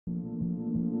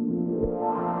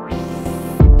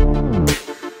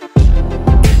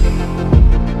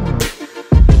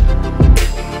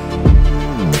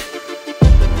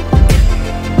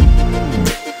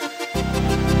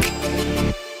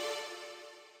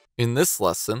In this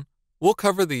lesson, we'll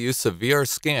cover the use of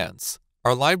VRscans,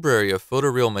 our library of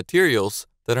photoreal materials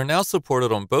that are now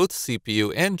supported on both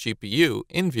CPU and GPU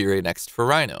in V-Ray Next for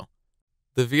Rhino.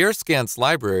 The VRscans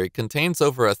library contains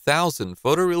over 1,000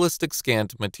 photorealistic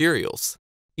scanned materials,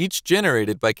 each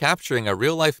generated by capturing a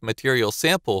real-life material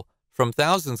sample from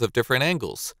thousands of different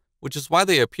angles, which is why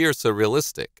they appear so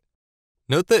realistic.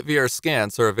 Note that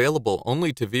VRscans are available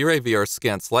only to V-Ray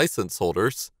VRscans license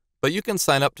holders, but you can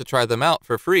sign up to try them out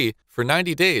for free for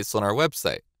 90 days on our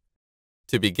website.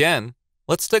 To begin,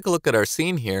 let's take a look at our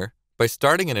scene here by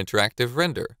starting an interactive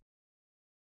render.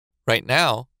 Right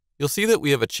now, you'll see that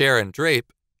we have a chair and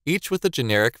drape, each with a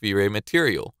generic V-Ray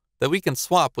material that we can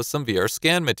swap with some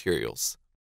VRscan materials.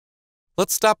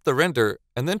 Let's stop the render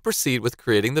and then proceed with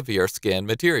creating the VRscan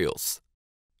materials.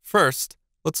 First,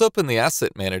 let's open the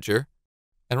Asset Manager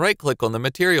and right-click on the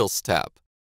Materials tab.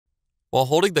 While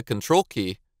holding the Control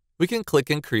key, we can click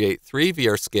and create 3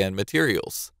 VRscan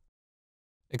materials.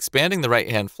 Expanding the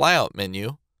right-hand flyout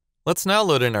menu, let's now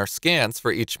load in our scans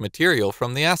for each material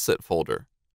from the Asset folder.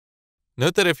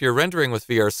 Note that if you're rendering with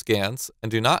VRscans and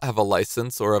do not have a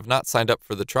license or have not signed up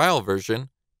for the trial version,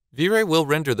 V-Ray will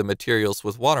render the materials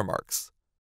with watermarks.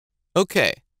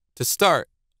 Okay, to start,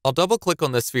 I'll double-click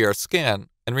on this VRscan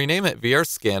and rename it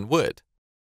VRscan Wood.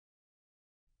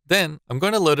 Then, I'm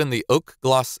going to load in the Oak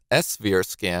Gloss S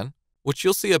VRscan, which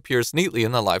you'll see appears neatly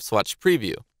in the Live Swatch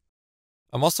preview.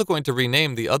 I'm also going to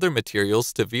rename the other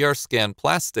materials to VRscan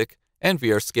Plastic and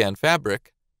VRscan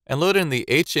Fabric, and load in the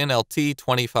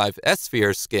HNLT25S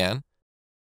VRscan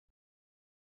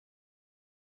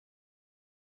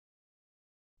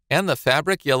and the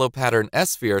Fabric Yellow Pattern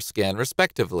S VRscan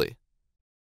respectively.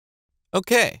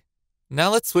 Okay,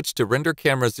 now let's switch to Render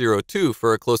Camera 02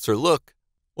 for a closer look,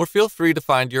 or feel free to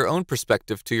find your own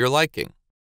perspective to your liking.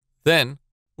 Then,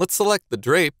 let's select the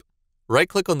drape,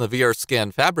 right-click on the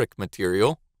VRscan Fabric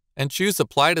material, and choose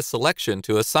Apply to Selection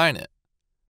to assign it.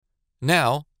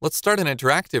 Now, let's start an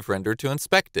interactive render to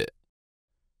inspect it.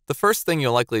 The first thing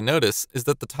you'll likely notice is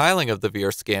that the tiling of the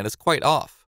VRscan is quite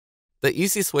off. The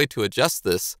easiest way to adjust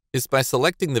this is by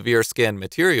selecting the VRscan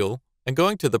material and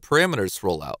going to the Parameters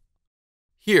rollout.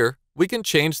 Here, we can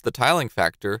change the tiling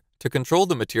factor to control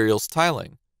the material's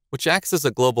tiling, which acts as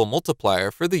a global multiplier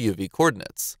for the UV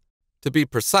coordinates. To be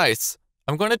precise,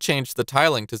 I'm going to change the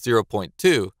tiling to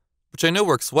 0.2, which I know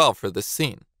works well for this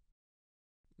scene.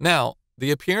 Now, the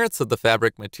appearance of the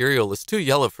fabric material is too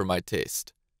yellow for my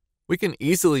taste. We can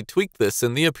easily tweak this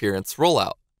in the Appearance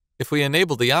rollout if we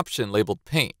enable the option labeled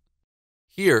Paint.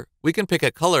 Here, we can pick a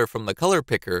color from the color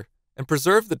picker and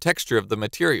preserve the texture of the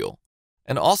material,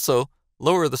 and also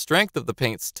lower the strength of the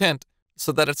paint's tint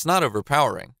so that it's not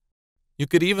overpowering. You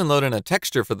could even load in a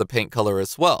texture for the paint color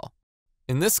as well.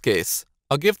 In this case,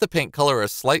 I'll give the paint color a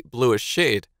slight bluish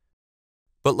shade,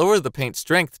 but lower the paint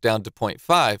strength down to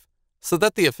 0.5 so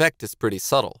that the effect is pretty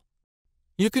subtle.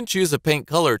 You can choose a paint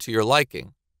color to your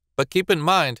liking, but keep in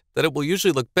mind that it will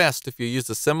usually look best if you use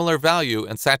a similar value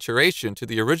and saturation to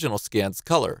the original scan's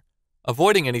color,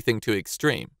 avoiding anything too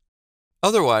extreme.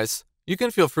 Otherwise, you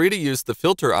can feel free to use the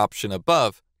filter option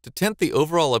above to tint the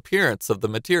overall appearance of the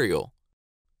material.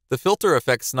 The filter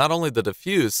affects not only the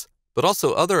diffuse, but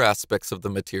also other aspects of the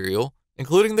material,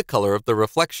 including the color of the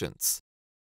reflections.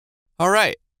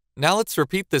 Alright, now let's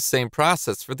repeat this same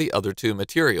process for the other 2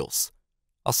 materials.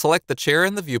 I'll select the chair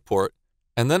in the viewport,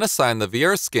 and then assign the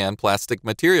VRscan plastic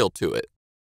material to it.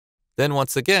 Then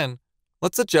once again,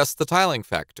 let's adjust the tiling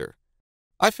factor.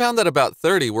 I found that about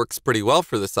 30 works pretty well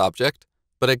for this object,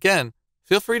 but again,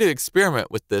 feel free to experiment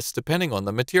with this depending on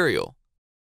the material.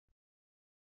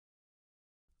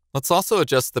 Let's also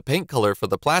adjust the paint color for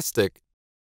the plastic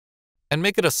and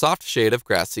make it a soft shade of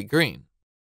grassy green.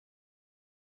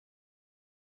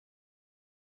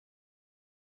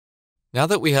 Now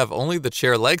that we have only the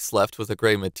chair legs left with a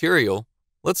gray material,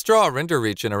 let's draw a render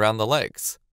region around the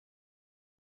legs.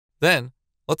 Then,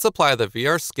 let's apply the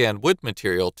VRscan wood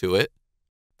material to it,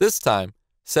 this time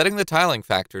setting the tiling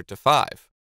factor to 5.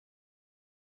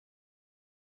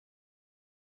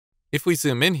 If we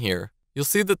zoom in here, you'll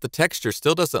see that the texture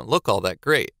still doesn't look all that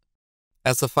great.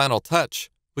 As a final touch,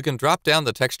 we can drop down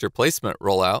the texture placement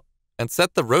rollout and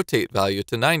set the rotate value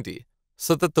to 90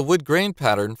 so that the wood grain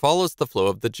pattern follows the flow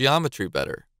of the geometry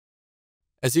better.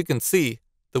 As you can see,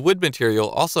 the wood material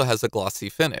also has a glossy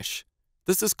finish.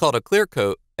 This is called a clear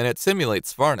coat and it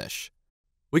simulates varnish.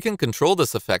 We can control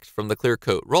this effect from the clear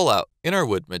coat rollout in our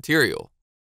wood material.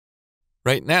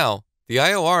 Right now, the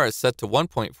IOR is set to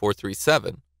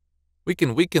 1.437. We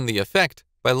can weaken the effect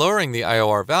by lowering the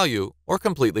IOR value or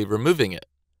completely removing it.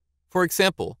 For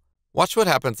example, watch what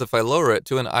happens if I lower it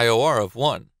to an IOR of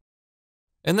 1.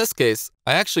 In this case,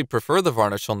 I actually prefer the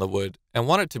varnish on the wood and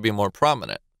want it to be more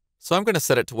prominent, so I'm going to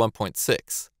set it to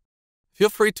 1.6. Feel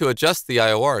free to adjust the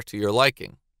IOR to your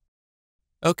liking.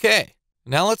 Okay,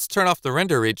 now let's turn off the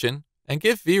render region and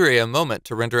give V-Ray a moment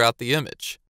to render out the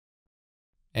image.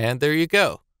 And there you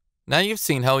go. Now you've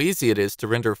seen how easy it is to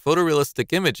render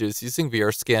photorealistic images using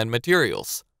VRscan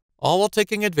materials, all while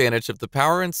taking advantage of the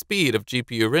power and speed of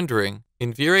GPU rendering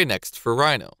in V-Ray Next for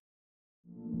Rhino.